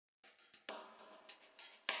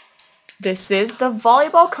This is the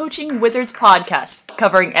Volleyball Coaching Wizards podcast,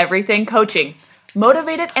 covering everything coaching.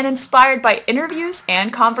 Motivated and inspired by interviews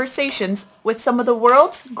and conversations with some of the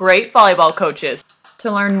world's great volleyball coaches.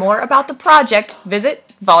 To learn more about the project,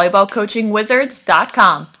 visit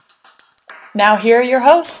volleyballcoachingwizards.com. Now here are your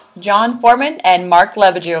hosts, John Foreman and Mark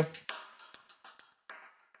Lebedew.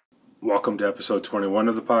 Welcome to episode 21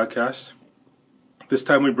 of the podcast. This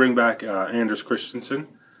time we bring back Anders Christensen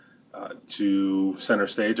to center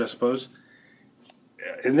stage, I suppose.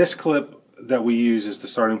 In this clip that we use as the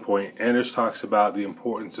starting point, Anders talks about the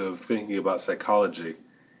importance of thinking about psychology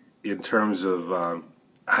in terms of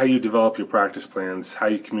how you develop your practice plans, how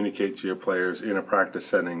you communicate to your players in a practice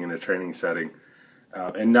setting, in a training setting,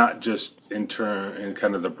 and not just in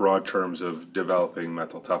kind of the broad terms of developing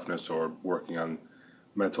mental toughness or working on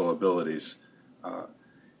mental abilities.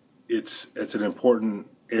 It's an important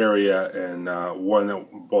area and one that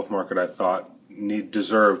both Mark and I thought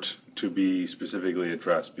deserved to be specifically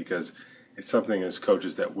addressed, because it's something as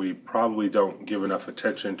coaches that we probably don't give enough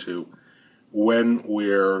attention to when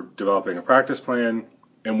we're developing a practice plan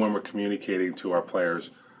and when we're communicating to our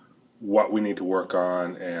players what we need to work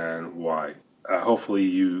on and why. Hopefully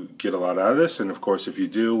you get a lot out of this, and of course if you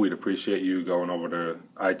do, we'd appreciate you going over to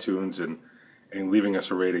iTunes and leaving us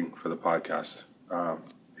a rating for the podcast.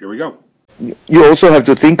 Here we go. You also have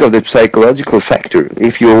to think of the psychological factor.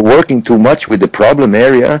 If you're working too much with the problem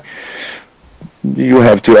area, you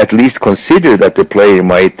have to at least consider that the player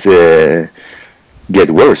might get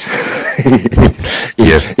worse.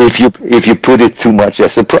 Yes. If you put it too much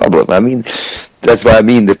as a problem. I mean, that's what I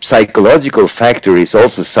mean. The psychological factor is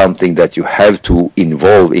also something that you have to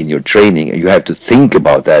involve in your training. You have to think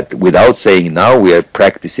about that without saying now we are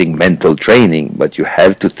practicing mental training, but you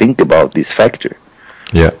have to think about this factor.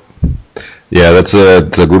 Yeah. Yeah, that's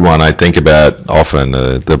a good one. I think about often.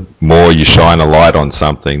 The more you shine a light on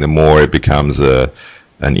something, the more it becomes an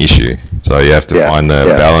issue. So you have to find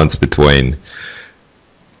the balance between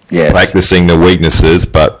practicing the weaknesses,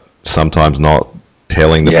 but sometimes not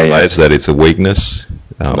telling the players that it's a weakness.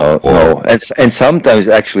 No. And sometimes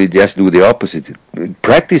actually just do the opposite.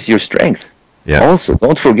 Practice your strength. Yeah. Also,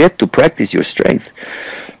 don't forget to practice your strength.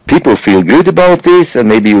 People feel good about this, and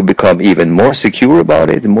maybe you become even more secure about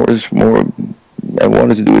it. More. I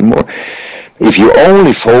wanted to do it more. If you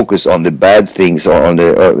only focus on the bad things, or on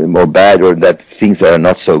the more bad, or that things that are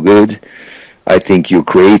not so good, I think you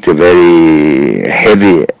create a very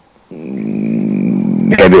heavy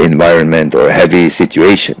environment or heavy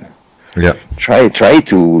situation. Yeah. Try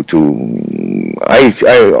to. I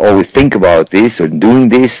always think about this or doing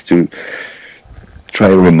this to. Try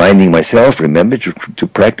reminding myself, remember to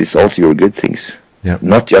practice also your good things. Yeah.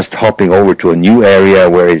 Not just hopping over to a new area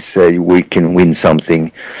where it's we can win something,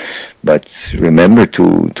 but remember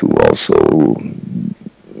to also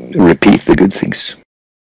repeat the good things.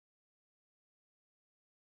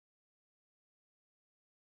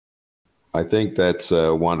 I think that's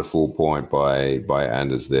a wonderful point by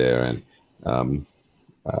Anders there, and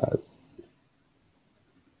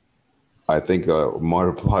I think my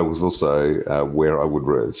reply was also where I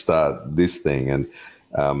would start this thing, and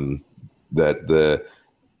that the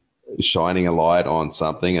shining a light on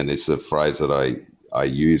something, and it's a phrase that I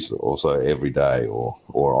use also every day or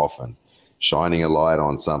often. Shining a light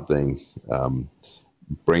on something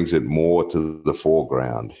brings it more to the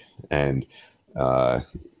foreground, and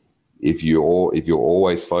if you're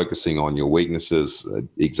always focusing on your weaknesses,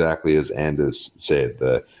 exactly as Anders said,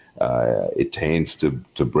 it tends to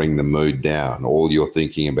bring the mood down. All you're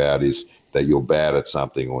thinking about is that you're bad at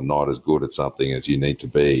something or not as good at something as you need to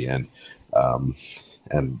be, and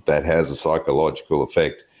that has a psychological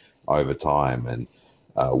effect over time. And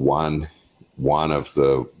one of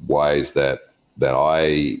the ways that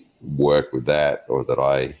I work with that, or that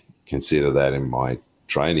I consider that in my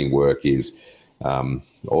training work, is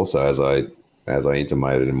also, as I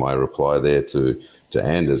intimated in my reply there to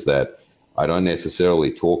Anders, that I don't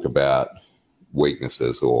necessarily talk about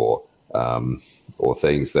weaknesses or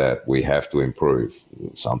things that we have to improve.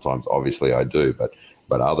 Sometimes, obviously, I do, but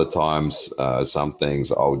other times, some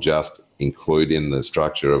things I'll just include in the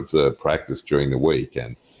structure of the practice during the week,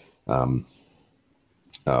 and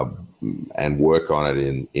work on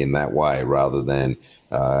it in that way, rather than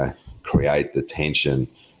create the tension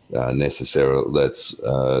necessarily that's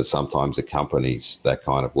sometimes accompanies that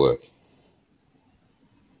kind of work.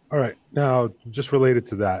 All right. Now, just related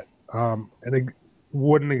to that,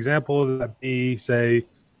 would an example of that be, say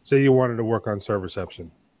you wanted to work on serve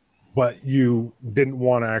reception, but you didn't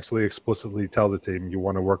want to actually explicitly tell the team you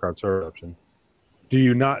want to work on serve reception? Do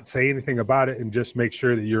you not say anything about it and just make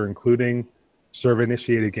sure that you're including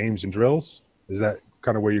serve-initiated games and drills? Is that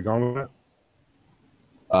kind of where you're going with it?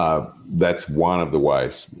 That's one of the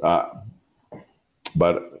ways.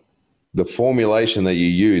 But the formulation that you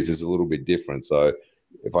use is a little bit different. So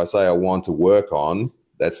if I say I want to work on,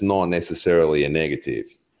 that's not necessarily a negative.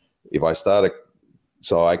 If I start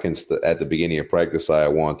so I can, at the beginning of practice, say I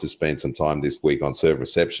want to spend some time this week on serve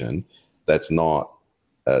reception, that's not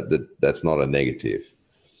a negative.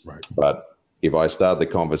 Right. But if I start the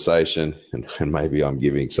conversation, and maybe I'm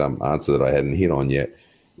giving some answer that I hadn't hit on yet,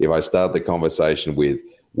 if I start the conversation with,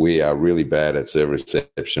 we are really bad at serve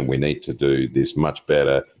reception, we need to do this much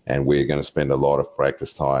better, and we're going to spend a lot of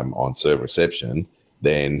practice time on serve reception,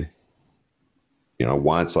 then,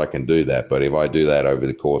 once I can do that. But if I do that over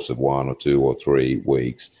the course of 1 or 2 or 3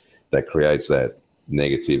 weeks, that creates that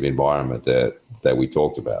negative environment that we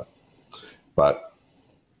talked about. But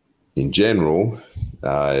in general,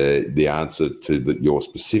 the answer to your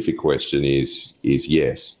specific question is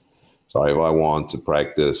yes. So if I want to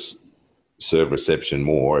practice serve reception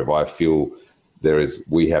more, if I feel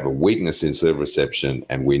we have a weakness in serve reception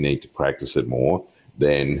and we need to practice it more,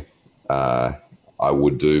 then I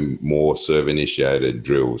would do more serve initiated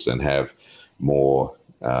drills and have more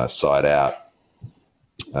side out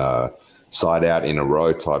in a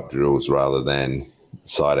row type drills rather than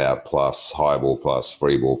side out plus high ball plus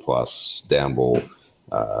free ball plus down ball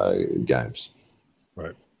games.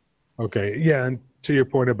 Right. Okay. Yeah. And to your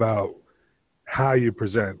point about how you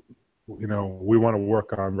present, we want to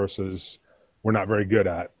work on versus we're not very good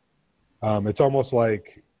at. It's almost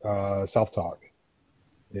like self-talk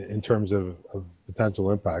in terms of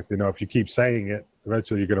potential impact. If you keep saying it,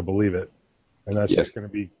 eventually you're going to believe it, and that's just going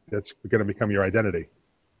to become your identity.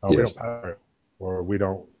 We don't power it, or we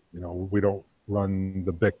don't run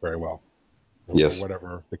the BIC very well, or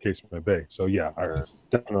whatever the case may be. So yeah, I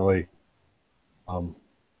definitely.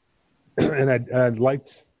 And I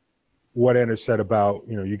liked what Anders said about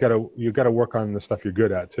you got to work on the stuff you're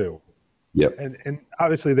good at too. Yep. And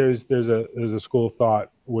obviously there's a school of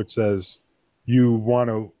thought which says you want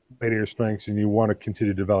to play to your strengths and you want to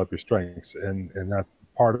continue to develop your strengths, and that's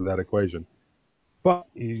part of that equation. But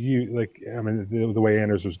the way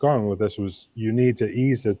Anders was going with this was you need to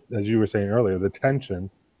ease it, as you were saying earlier, the tension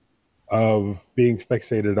of being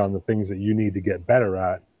fixated on the things that you need to get better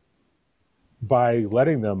at by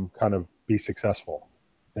letting them kind of be successful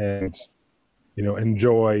and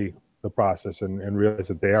enjoy the process and realize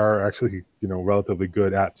that they are actually relatively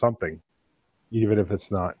good at something, even if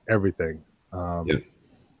it's not everything.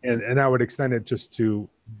 And I would extend it just to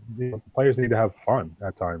players need to have fun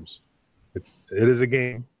at times. It is a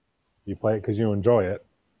game. You play it because you enjoy it.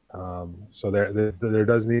 So there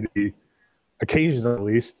does need to be occasionally at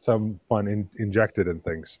least some fun injected in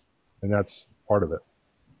things, and that's part of it.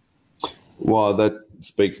 Well, that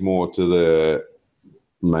speaks more to the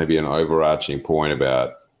maybe an overarching point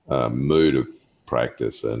about mood of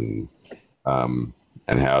practice and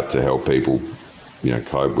how to help people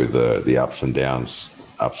cope with the ups and downs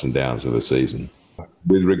of a season.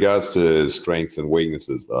 With regards to strengths and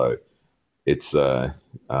weaknesses, though, it's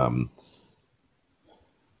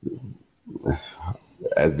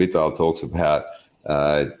as Vital talks about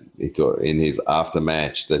in his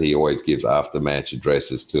aftermatch, that he always gives aftermatch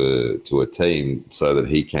addresses to a team so that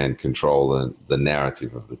he can control the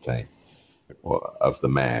narrative of the team or of the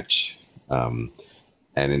match. And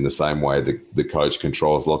in the same way, the coach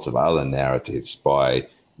controls lots of other narratives by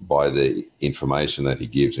the information that he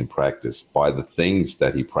gives in practice, by the things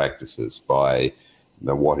that he practices, by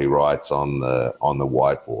what he writes on the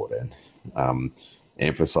whiteboard, and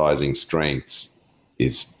emphasizing strengths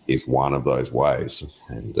is one of those ways,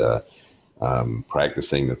 and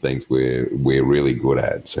practicing the things we're really good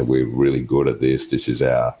at. So we're really good at this. This is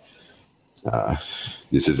our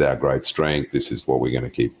great strength. This is what we're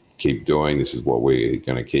going to keep doing. This is what we're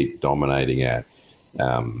going to keep dominating at.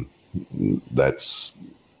 That's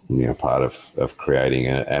part of creating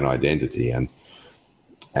an identity, and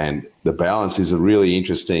the balance is a really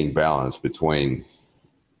interesting balance between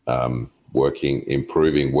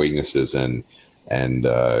improving weaknesses and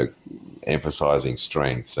emphasizing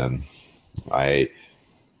strengths. And the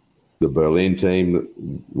Berlin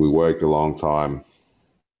team, we worked a long time,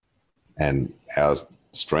 and our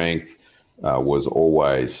strength was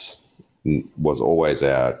always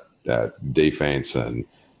our defense and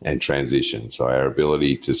transition. So our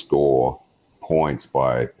ability to score points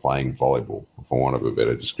by playing volleyball, for want of a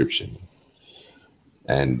better description.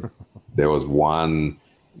 And there was one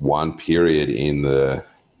period in the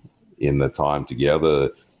time together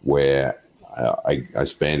where I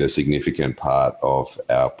spent a significant part of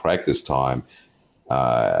our practice time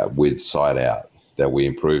with side out, that we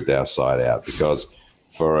improved our side out, because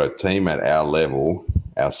for a team at our level,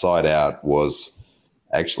 our side out was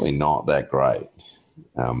actually not that great,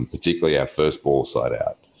 particularly our first ball side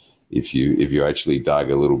out. If you actually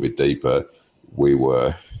dug a little bit deeper, we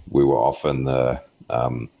were often the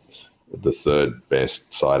third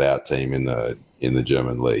best side out team in the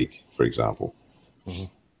German league, for example. Mm-hmm.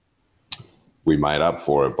 We made up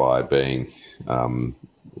for it by being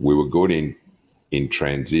we were good in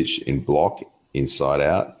transition, in block, inside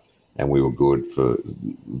out, and we were good for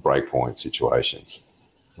breakpoint situations.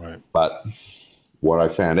 Right. But what I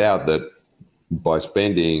found out that by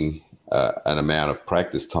spending an amount of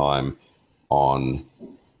practice time on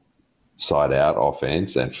side out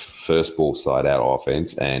offense and first ball side out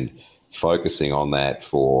offense and focusing on that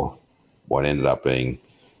for what ended up being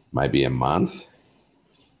maybe a month,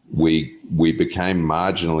 we became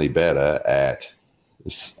marginally better at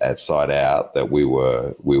side out that we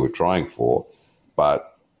were trying for,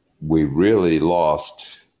 but we really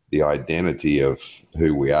lost the identity of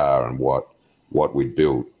who we are and what we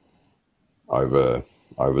built over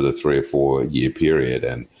the 3 or 4 year period,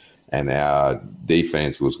 and our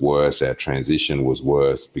defense was worse, our transition was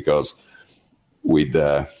worse because we'd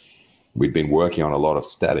been working on a lot of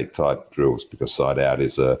static type drills because side out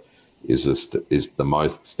is the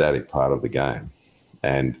most static part of the game,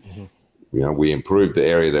 and we improved the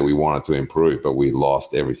area that we wanted to improve, but we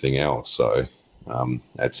lost everything else. So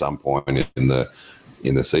at some point in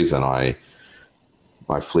the season, I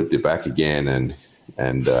flipped it back again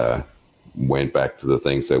and went back to the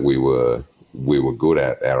things that we were good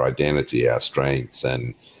at, our identity, our strengths,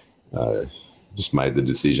 and just made the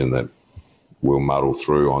decision that we'll muddle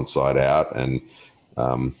through on side out and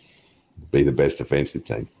be the best defensive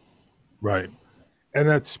team. Right. And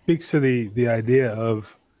that speaks to the idea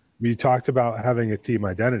of, you talked about having a team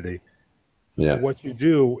identity. Yeah. What you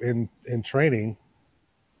do in training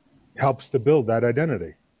helps to build that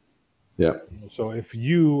identity. Yeah. So if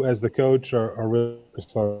you, as the coach, are really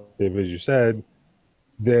focused on, as you said,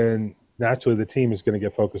 then naturally the team is going to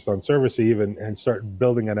get focused on service and start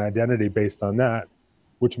building an identity based on that,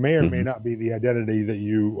 which may or may not be the identity that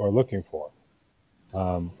you are looking for.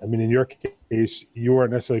 In your case, you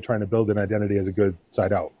weren't necessarily trying to build an identity as a good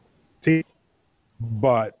side out team,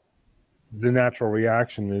 but the natural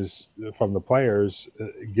reaction is from the players,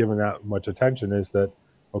 given that much attention, is that,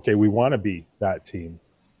 okay, we want to be that team,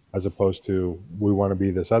 as opposed to we want to be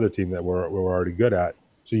this other team that we're already good at.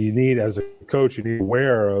 So you need, as a coach, you need to be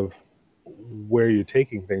aware of where you're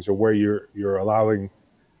taking things, or where you're allowing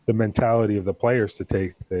the mentality of the players to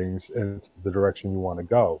take things in the direction you want to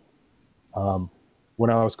go. When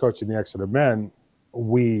I was coaching the Exeter men,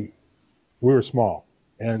 we were small,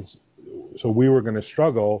 and so we were going to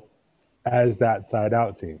struggle as that side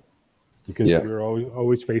out team because we were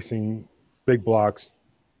always facing big blocks,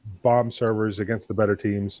 bomb servers against the better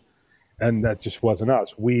teams, and that just wasn't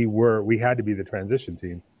us. We had to be the transition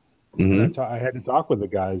team. And I had to talk with the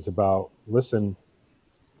guys about, listen,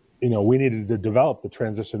 we needed to develop the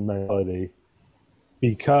transition mentality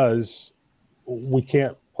because we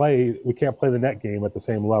can't play the net game at the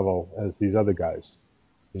same level as these other guys.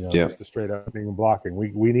 Just the straight up being blocking.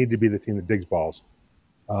 We need to be the team that digs balls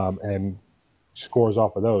and scores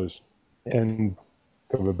off of those, and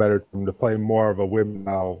have a better team to play more of a women's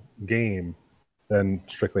style game than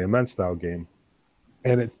strictly a men's style game.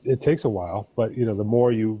 And it takes a while, but the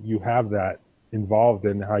more you have that involved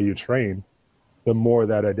in how you train, the more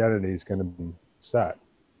that identity is going to be set.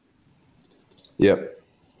 Yep.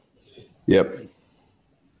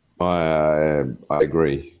 I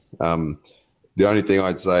agree. The only thing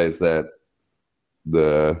I'd say is that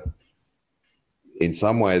in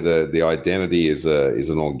some way the identity is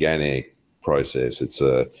an organic process.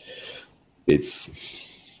 It's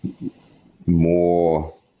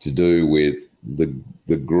more to do with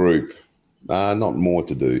the group, not more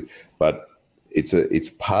to do, but it's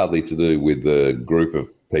partly to do with the group of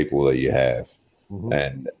people that you have,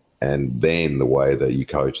 and then the way that you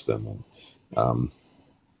coach them.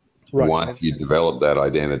 Right. Once you develop that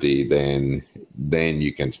identity, then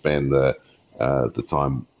you can spend the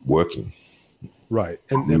time working. Right.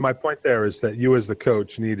 And my point there is that you as the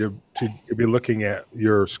coach need to be looking at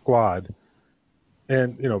your squad,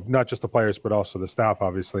 and not just the players but also the staff,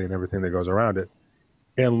 obviously, and everything that goes around it,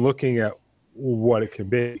 and looking at what it can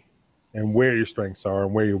be and where your strengths are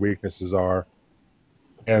and where your weaknesses are,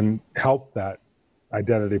 and help that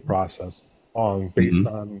identity process along based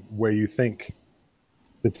on where you think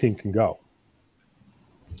the team can go.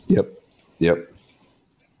 Yep.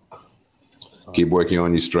 Keep working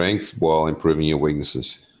on your strengths while improving your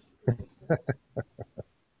weaknesses.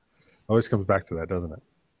 Always comes back to that, doesn't it?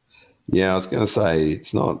 Yeah, I was going to say,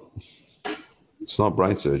 it's not It's not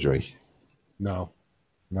brain surgery. No,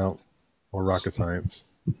 or rocket science.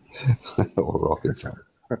 Or rocket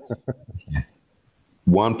science.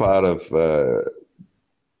 One part of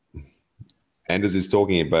Anders is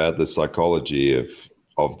talking about the psychology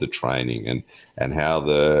of the training and how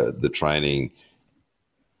the training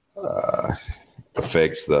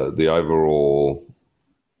affects the overall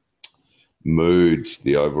mood,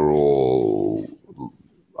 the overall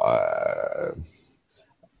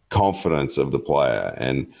confidence of the player.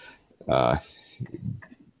 And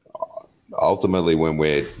ultimately, when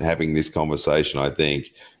we're having this conversation, I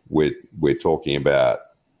think we're talking about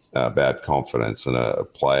confidence and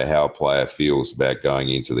how a player feels about going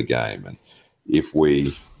into the game. And if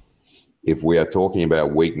we are talking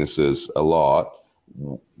about weaknesses a lot,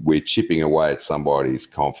 we're chipping away at somebody's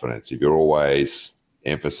confidence. If you're always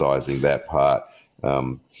emphasizing that part,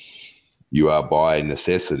 you are by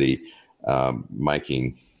necessity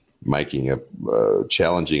making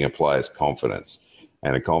challenging a player's confidence.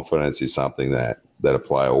 And a confidence is something that a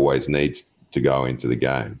player always needs to go into the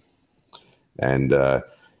game. And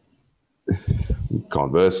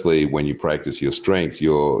conversely, when you practice your strengths,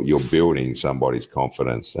 you're building somebody's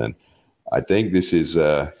confidence. And I think this is,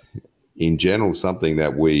 in general, something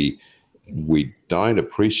that we don't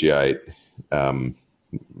appreciate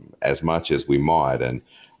as much as we might. And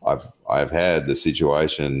I've had the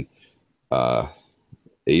situation,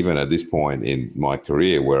 even at this point in my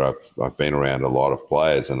career, where I've been around a lot of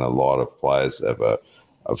players, and a lot of players of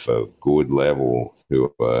a good level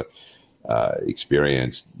who are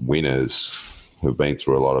experienced winners who've been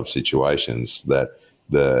through a lot of situations, that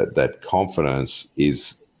that confidence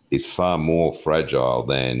is far more fragile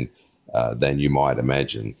than you might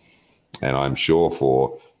imagine. And I'm sure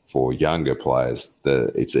for younger players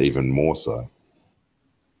that it's even more so.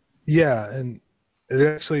 Yeah, and it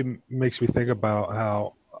actually makes me think about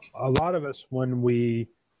how a lot of us, when we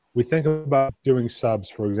think about doing subs,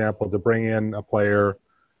 for example, to bring in a player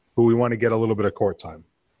who we want to get a little bit of court time,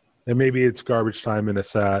 and maybe it's garbage time in a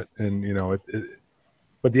set, and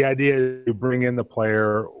but the idea is to bring in the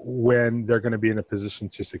player when they're going to be in a position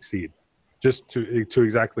to succeed. Just to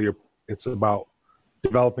exactly, it's about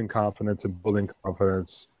developing confidence and building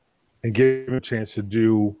confidence, and giving them a chance to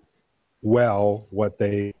do well what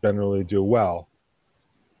they generally do well.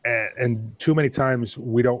 And too many times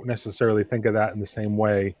we don't necessarily think of that in the same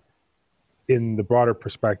way in the broader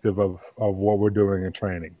perspective of what we're doing in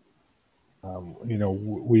training.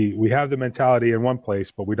 We have the mentality in one place,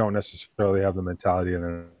 but we don't necessarily have the mentality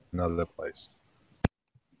in another place.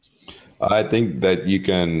 I think that you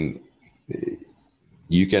can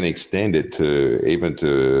extend it to even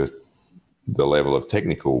to the level of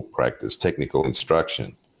technical practice, technical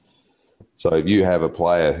instruction. So if you have a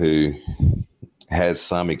player who has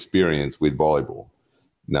some experience with volleyball,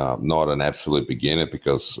 now not an absolute beginner,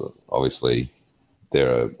 because obviously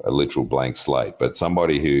they're a literal blank slate, but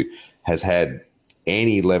somebody who has had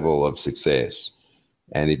any level of success,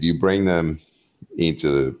 and if you bring them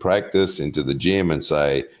into practice, into the gym, and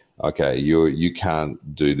say, okay, you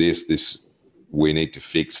can't do this, we need to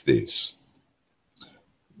fix this,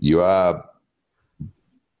 you are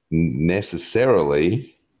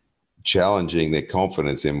necessarily challenging their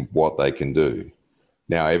confidence in what they can do.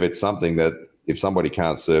 Now, if it's something that, if somebody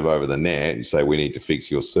can't serve over the net, you say, we need to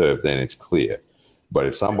fix your serve, then it's clear. But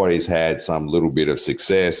if somebody's had some little bit of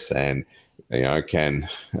success and can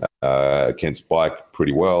spike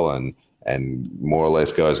pretty well and more or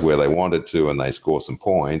less goes where they wanted to, and they score some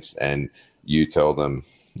points, and you tell them,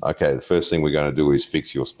 okay, the first thing we're going to do is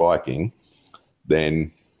fix your spiking,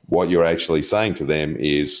 then what you're actually saying to them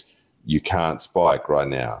is, you can't spike right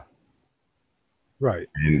now. Right.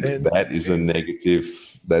 And that is a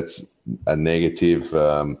negative. That's a negative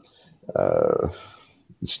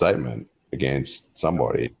statement against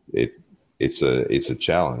somebody. It's a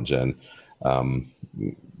challenge, and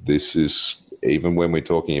this is, even when we're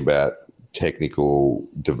talking about technical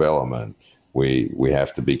development, we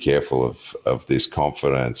have to be careful of this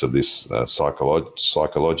confidence, of this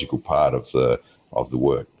psychological part of the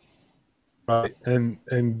work. Right.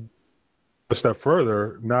 And a step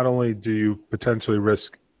further, not only do you potentially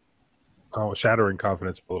risk shattering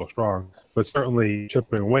confidence a little strong, but certainly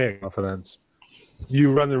chipping away at confidence,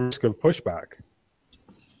 you run the risk of pushback,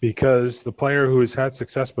 because the player who has had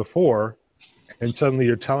success before, and suddenly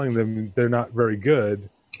you're telling them they're not very good,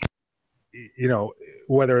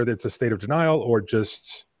 whether it's a state of denial or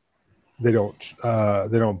just they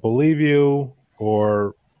don't believe you,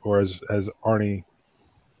 or as Arnie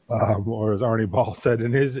Ball said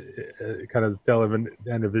in his kind of the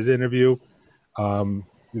end of his interview,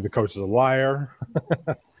 the coach is a liar,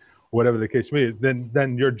 whatever the case may be,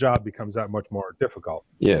 then your job becomes that much more difficult.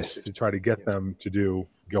 Yes. To try to get them to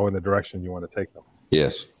go in the direction you want to take them.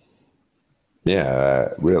 Yes. Yeah,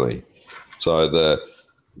 really. So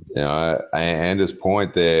Anders'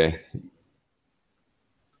 point there,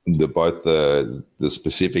 both the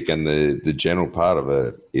specific and the general part of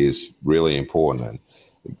it is really important.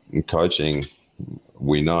 And coaching,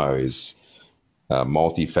 we know, is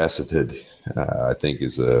multifaceted. I think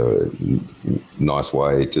is a nice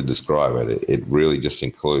way to describe it. It really just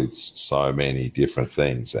includes so many different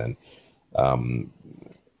things, and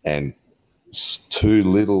too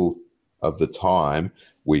little of the time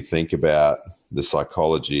we think about the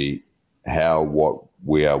psychology, what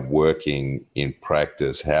we are working in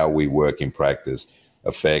practice, how we work in practice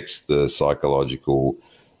affects the psychological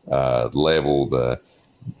level, the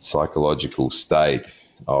psychological state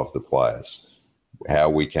of the players, how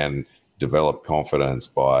we can develop confidence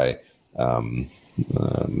by how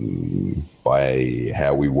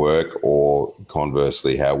we work, or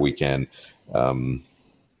conversely, how we can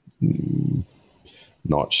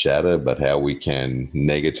not shatter, but how we can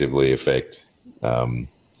negatively affect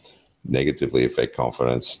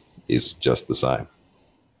confidence is just the same.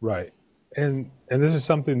 Right. And this is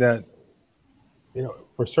something that,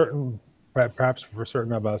 perhaps for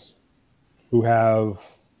certain of us who have,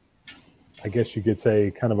 I guess you could say,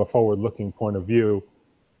 kind of a forward-looking point of view,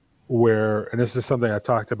 and this is something I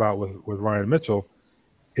talked about with Ryan Mitchell,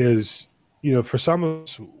 is, for some of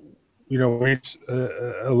us, reach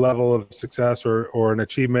a level of success or an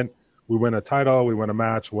achievement. We win a title, we win a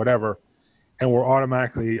match, whatever, and we're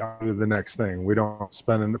automatically on to the next thing. We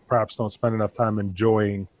perhaps don't spend enough time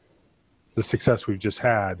enjoying the success we've just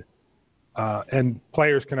had. And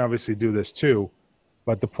players can obviously do this too.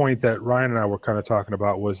 But the point that Ryan and I were kind of talking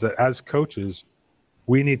about was that as coaches,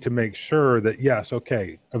 we need to make sure that, yes,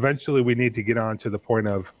 okay, eventually we need to get on to the point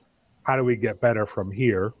of how do we get better from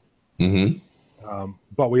here? Mm-hmm.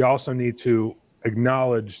 But we also need to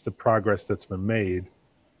acknowledge the progress that's been made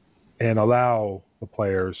and allow the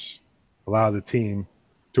players, allow the team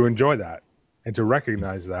to enjoy that and to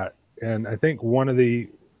recognize that. And I think and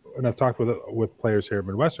I've talked with players here at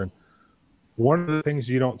Midwestern, one of the things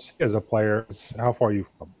you don't see as a player is how far you've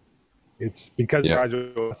come. It's because of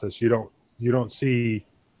graduate process, you don't see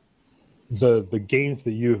the gains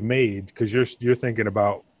that you've made, because you're thinking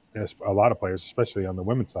about, a lot of players, especially on the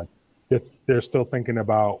women's side, they're still thinking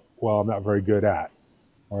about, well, I'm not very good at,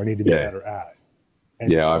 or I need to be better at.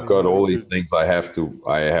 And I've got all these things I have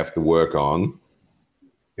to work on.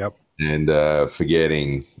 Yep. And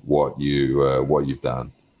forgetting what you've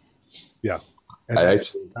done. Yeah. And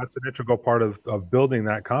that's an integral part of building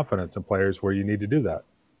that confidence in players, where you need to do that.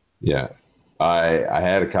 Yeah. I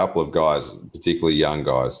had a couple of guys, particularly young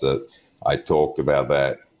guys, that I talked about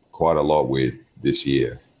that quite a lot with this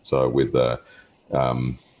year. So with the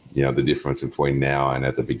difference between now and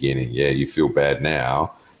at the beginning. Yeah, you feel bad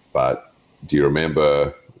now, but do you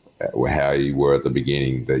remember how you were at the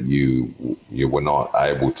beginning, that you were not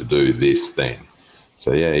able to do this thing?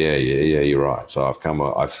 So yeah, you're right. So I've come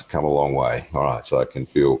a long way. All right, so I can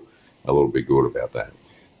feel a little bit good about that.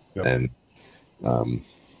 Yep. And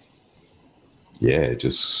it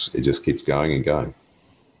just keeps going and going.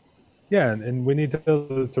 Yeah, and we need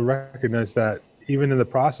to recognize that even in the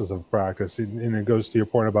process of practice, and it goes to your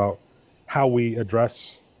point about how we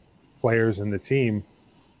address players in the team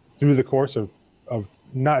through the course of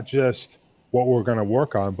not just what we're going to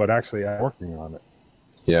work on, but actually working on it.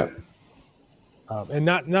 Yeah. And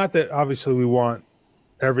not that obviously we want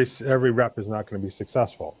every rep is not going to be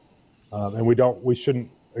successful, and we shouldn't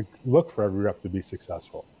look for every rep to be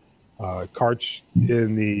successful. Karch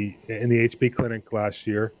in the HB clinic last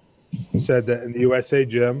year said that in the USA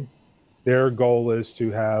gym, their goal is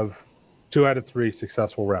to have 2 out of 3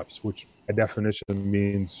 successful reps, which by definition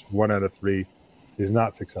means 1 out of 3 is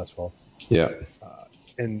not successful. Yeah.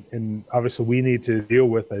 And obviously we need to deal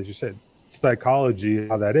with, as you said, psychology,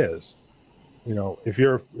 how that is. If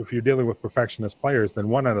you're dealing with perfectionist players, then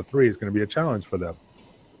 1 out of 3 is going to be a challenge for them.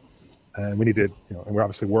 And we need to, and we're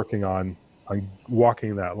obviously working on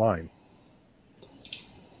walking that line.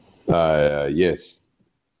 Yes.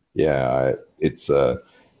 Yeah.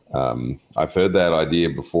 I've heard that idea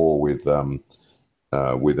before with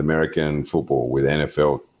American football, with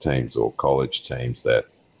NFL teams or college teams, that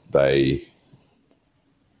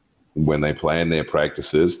when they plan their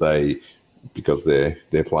practices, because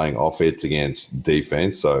they're playing offense against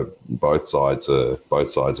defense, so both sides are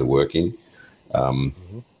working.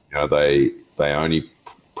 They only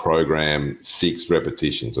program 6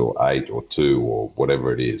 repetitions or 8 or 2 or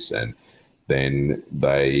whatever it is, and then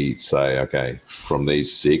they say, okay, from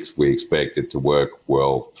these 6, we expect it to work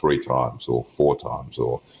well 3 times or 4 times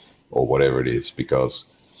or whatever it is, because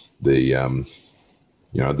the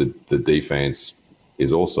the defense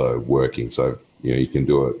is also working. So you can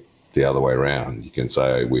do it the other way around. You can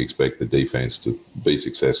say we expect the defense to be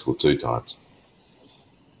successful 2 times,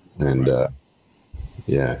 and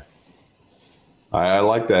yeah. I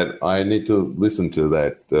like that. I need to listen to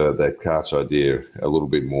that Karch idea a little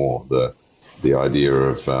bit more. The idea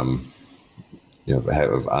of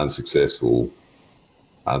of unsuccessful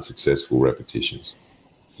repetitions.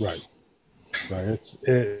 Right. It's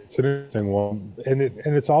an interesting one, and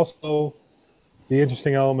it's also the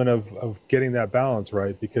interesting element of getting that balance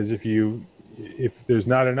right, because if there's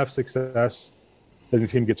not enough success, then the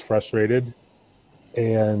team gets frustrated,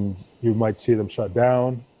 and you might see them shut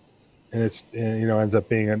down, and ends up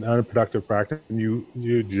being an unproductive practice, and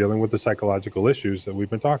you're dealing with the psychological issues that we've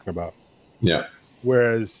been talking about. Yeah.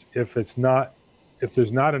 Whereas if there's not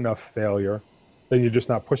enough failure, then you're just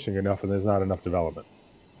not pushing enough, and there's not enough development.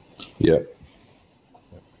 Yeah.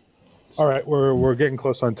 All right, we're getting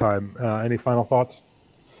close on time. Any final thoughts?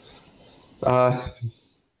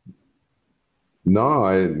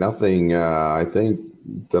 No, nothing. I think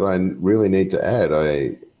that I really need to add.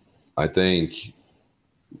 I think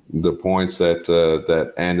the points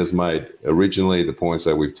that Anders made originally, the points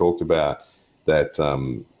that we've talked about, that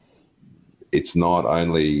it's not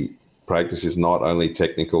only practice is not only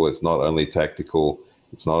technical, it's not only tactical,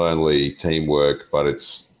 it's not only teamwork, but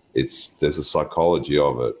there's a psychology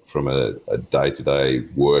of it from a day-to-day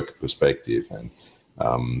work perspective,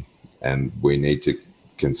 and we need to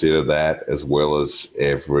consider that as well as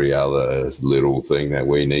every other little thing that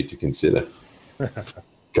we need to consider.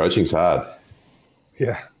 Coaching's hard.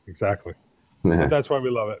 Yeah, exactly. But that's why we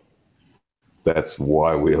love it. That's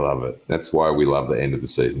why we love it. That's why we love the end of the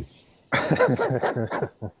season.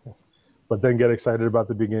 But then get excited about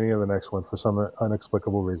the beginning of the next one for some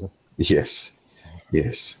inexplicable reason. Yes.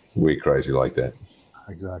 We're crazy like that.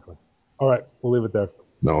 Exactly. All right, we'll leave it there.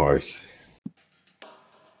 No worries.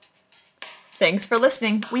 Thanks for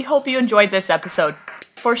listening. We hope you enjoyed this episode.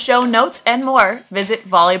 For show notes and more, visit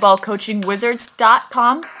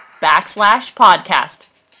volleyballcoachingwizards.com/podcast.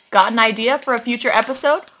 Got an idea for a future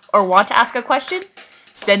episode or want to ask a question?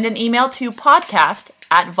 Send an email to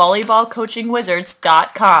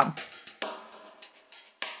podcast@volleyballcoachingwizards.com.